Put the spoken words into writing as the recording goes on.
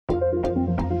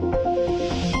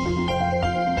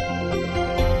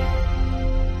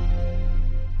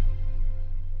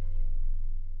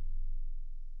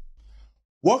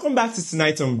Welcome back to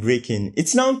Tonight on Breaking.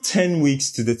 It's now 10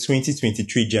 weeks to the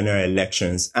 2023 general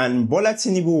elections, and Bola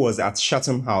Tinubu was at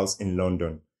Chatham House in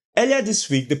London. Earlier this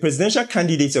week, the presidential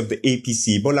candidate of the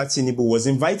APC, Bola Tinubu, was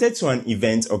invited to an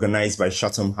event organized by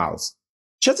Chatham House.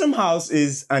 Chatham House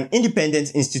is an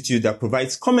independent institute that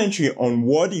provides commentary on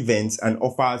world events and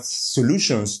offers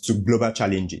solutions to global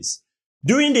challenges.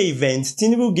 During the event,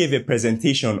 Tinubu gave a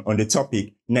presentation on the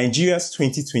topic Nigeria's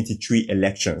 2023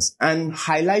 elections and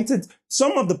highlighted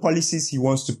some of the policies he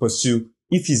wants to pursue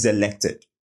if he's elected.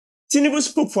 Tinubu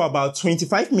spoke for about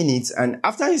 25 minutes, and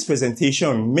after his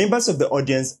presentation, members of the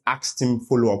audience asked him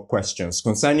follow-up questions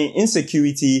concerning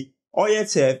insecurity, oil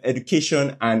theft,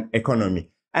 education, and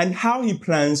economy, and how he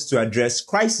plans to address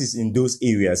crises in those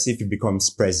areas if he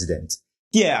becomes president.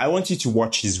 Here, I want you to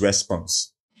watch his response.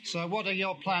 So what are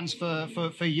your plans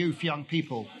for youth, young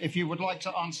people? If you would like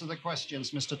to answer the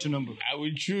questions, Mr. Tinubu. I will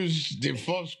choose the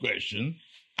first question,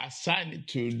 assign it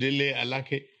to Dele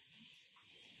Alake.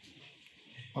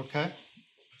 Okay.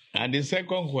 And the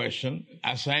second question,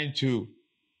 assign to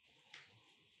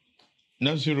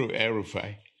Nasiru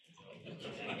El-Rufai.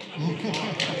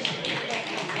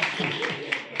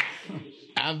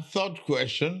 And third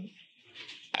question,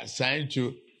 assign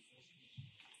to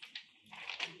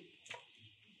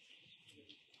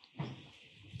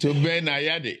Ben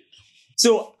Ayade.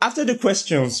 So after the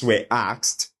questions were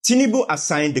asked, Tinubu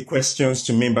assigned the questions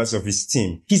to members of his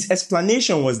team. His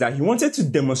explanation was that he wanted to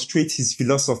demonstrate his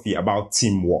philosophy about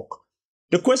teamwork.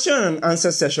 The question and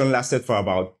answer session lasted for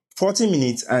about 40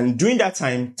 minutes, and during that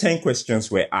time, 10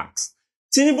 questions were asked.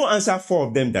 Tinubu answered 4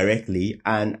 of them directly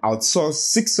and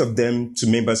outsourced 6 of them to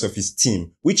members of his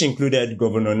team, which included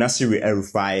Governor Nasiru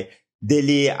El-Rufai,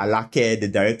 Dele Alake, the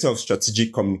Director of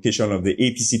Strategic Communication of the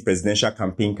APC Presidential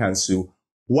Campaign Council,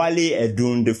 Wale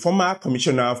Edun, the former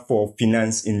Commissioner for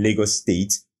Finance in Lagos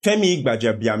State, Femi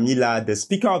Gbajabiamila, the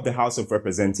Speaker of the House of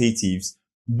Representatives,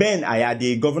 Ben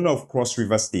Ayade, Governor of Cross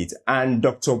River State, and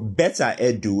Dr. Betta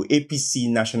Edu, APC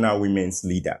National Women's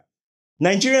Leader.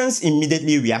 Nigerians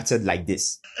immediately reacted like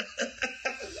this.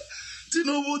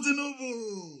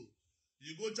 Tinubu,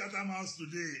 you go Chatham House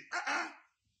today.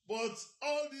 But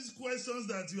all these questions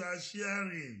that you are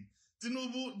sharing,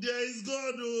 Tinubu, there is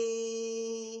God.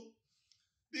 Oh.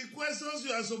 The questions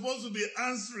you are supposed to be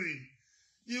answering,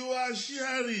 you are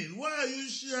sharing. Why are you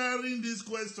sharing these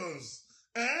questions?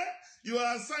 You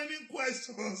are assigning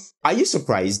questions. Are you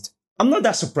surprised? I'm not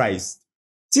that surprised.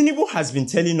 Tinubu has been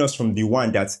telling us from the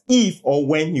one that if or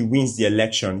when he wins the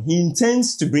election, he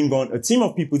intends to bring on a team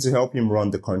of people to help him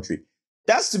run the country.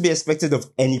 That's to be expected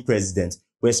of any president.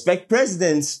 We expect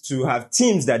presidents to have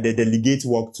teams that they delegate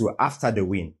work to after they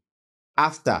win.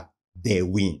 After they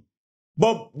win.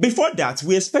 But before that,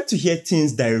 we expect to hear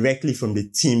things directly from the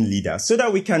team leader so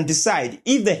that we can decide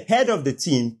if the head of the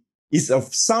team is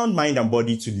of sound mind and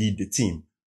body to lead the team.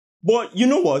 But you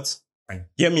know what? And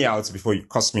hear me out before you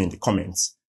curse me in the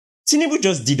comments. Tinubu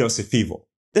just did us a favor.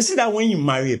 They say that when you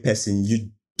marry a person,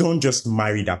 you don't just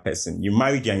marry that person. You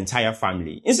marry their entire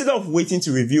family. Instead of waiting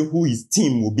to reveal who his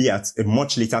team will be at a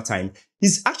much later time,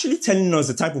 he's actually telling us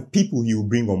the type of people he will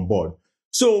bring on board.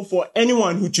 So for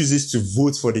anyone who chooses to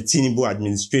vote for the Tinubu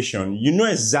administration, you know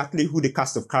exactly who the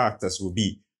cast of characters will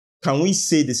be. Can we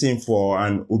say the same for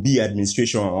an Obi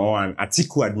administration or an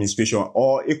Atiku administration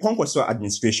or a Kwankwaso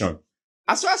administration?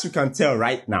 As far as we can tell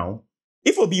right now,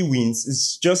 if Obi wins,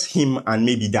 it's just him and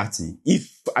maybe Dati.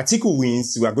 If Atiku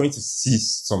wins, we are going to see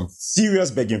some serious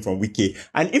begging from Uche.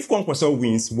 And if Kwankwaso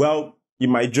wins, well, he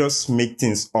might just make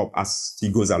things up as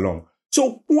he goes along.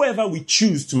 So whoever we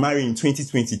choose to marry in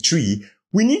 2023,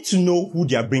 we need to know who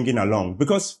they are bringing along,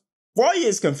 because 4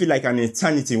 years can feel like an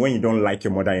eternity when you don't like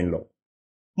your mother-in-law.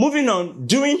 Moving on,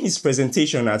 during his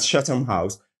presentation at Chatham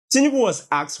House, Tinubu was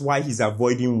asked why he's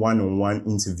avoiding one-on-one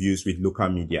interviews with local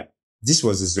media. This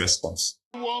was his response.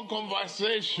 One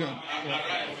conversation.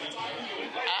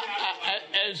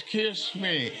 Excuse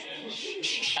me.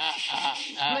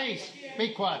 Please, be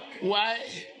quiet. Why?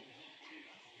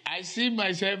 I see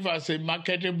myself as a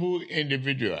marketable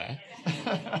individual.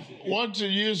 Want to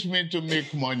use me to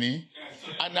make money,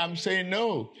 and I'm saying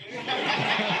no.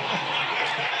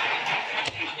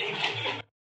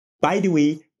 By the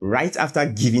way, right after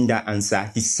giving that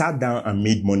answer, he sat down and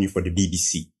made money for the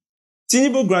BBC.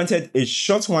 Tinubu granted a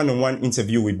short one-on-one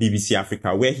interview with BBC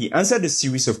Africa where he answered a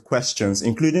series of questions,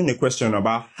 including a question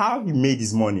about how he made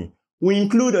his money. We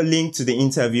include a link to the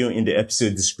interview in the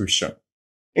episode description.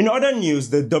 In other news,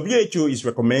 the WHO is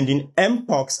recommending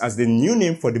Mpox as the new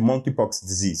name for the monkeypox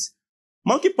disease.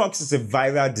 Monkeypox is a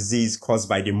viral disease caused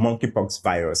by the monkeypox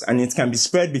virus, and it can be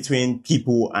spread between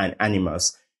people and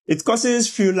animals. It causes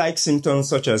flu-like symptoms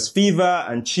such as fever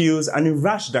and chills and a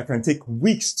rash that can take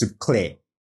weeks to clear.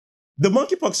 The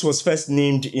monkeypox was first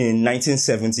named in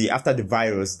 1970 after the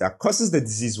virus that causes the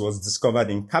disease was discovered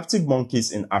in captive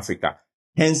monkeys in Africa,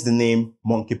 hence the name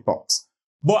monkeypox.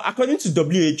 But according to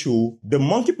WHO, the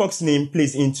monkeypox name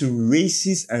plays into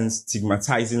racist and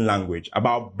stigmatizing language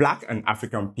about Black and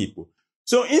African people.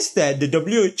 So instead, the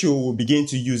WHO will begin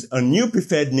to use a new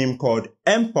preferred name called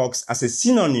Mpox as a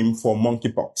synonym for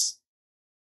monkeypox.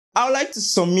 I would like to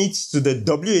submit to the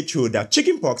WHO that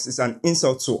chickenpox is an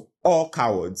insult to all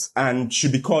cowards and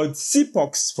should be called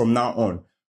Cpox from now on.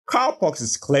 Cowpox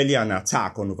is clearly an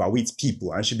attack on overweight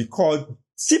people and should be called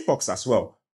Cpox as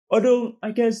well. Although,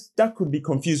 I guess that could be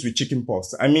confused with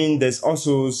chickenpox. I mean, there's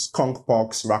also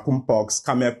skunkpox, raccoonpox,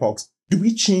 camelpox. Do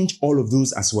we change all of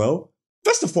those as well?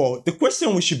 First of all, the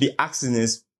question we should be asking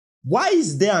is, why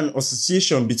is there an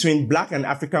association between Black and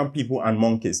African people and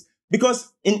monkeys?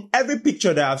 Because in every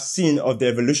picture that I've seen of the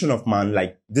evolution of man,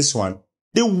 like this one,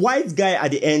 the white guy at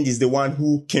the end is the one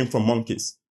who came from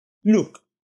monkeys. Look,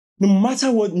 no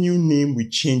matter what new name we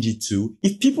change it to,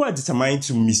 if people are determined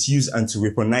to misuse and to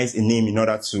weaponize a name in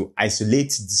order to isolate,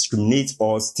 discriminate,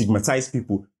 or stigmatize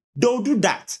people, they'll do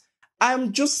that.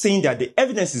 I'm just saying that the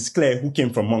evidence is clear who came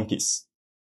from monkeys.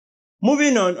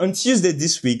 Moving on Tuesday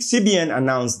this week, CBN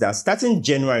announced that starting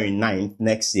January 9th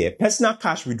next year, personal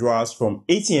cash withdrawals from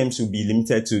ATMs will be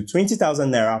limited to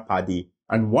 20,000 naira per day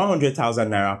and 100,000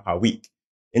 naira per week.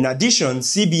 In addition,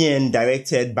 CBN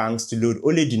directed banks to load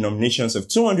only denominations of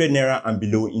 200 naira and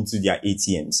below into their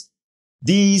ATMs.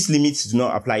 These limits do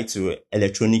not apply to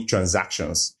electronic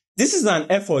transactions. This is an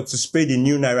effort to spread the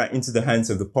new naira into the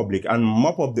hands of the public and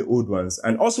mop up the old ones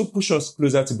and also push us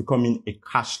closer to becoming a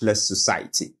cashless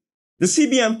society. The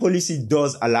CBN policy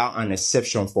does allow an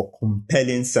exception for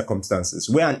compelling circumstances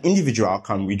where an individual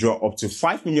can withdraw up to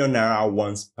 5 million naira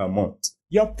once per month.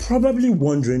 You're probably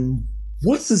wondering,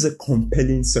 what is a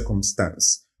compelling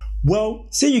circumstance? Well,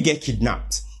 say you get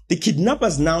kidnapped. The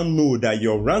kidnappers now know that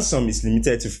your ransom is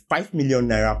limited to 5 million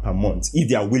naira per month if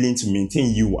they are willing to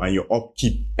maintain you and your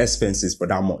upkeep expenses for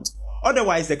that month.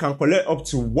 Otherwise, they can collect up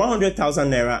to 100,000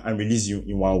 naira and release you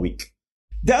in 1 week.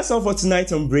 That's all for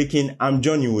tonight on Breaking. I'm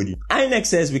John Iwodi. INEC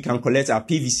says we can collect our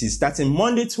PVC starting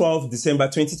Monday 12 December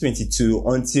 2022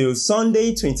 until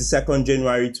Sunday 22nd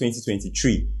January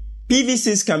 2023.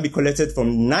 PVCs can be collected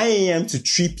from 9 a.m. to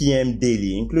 3 p.m.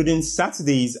 daily, including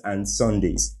Saturdays and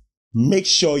Sundays. Make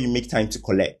sure you make time to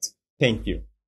collect. Thank you.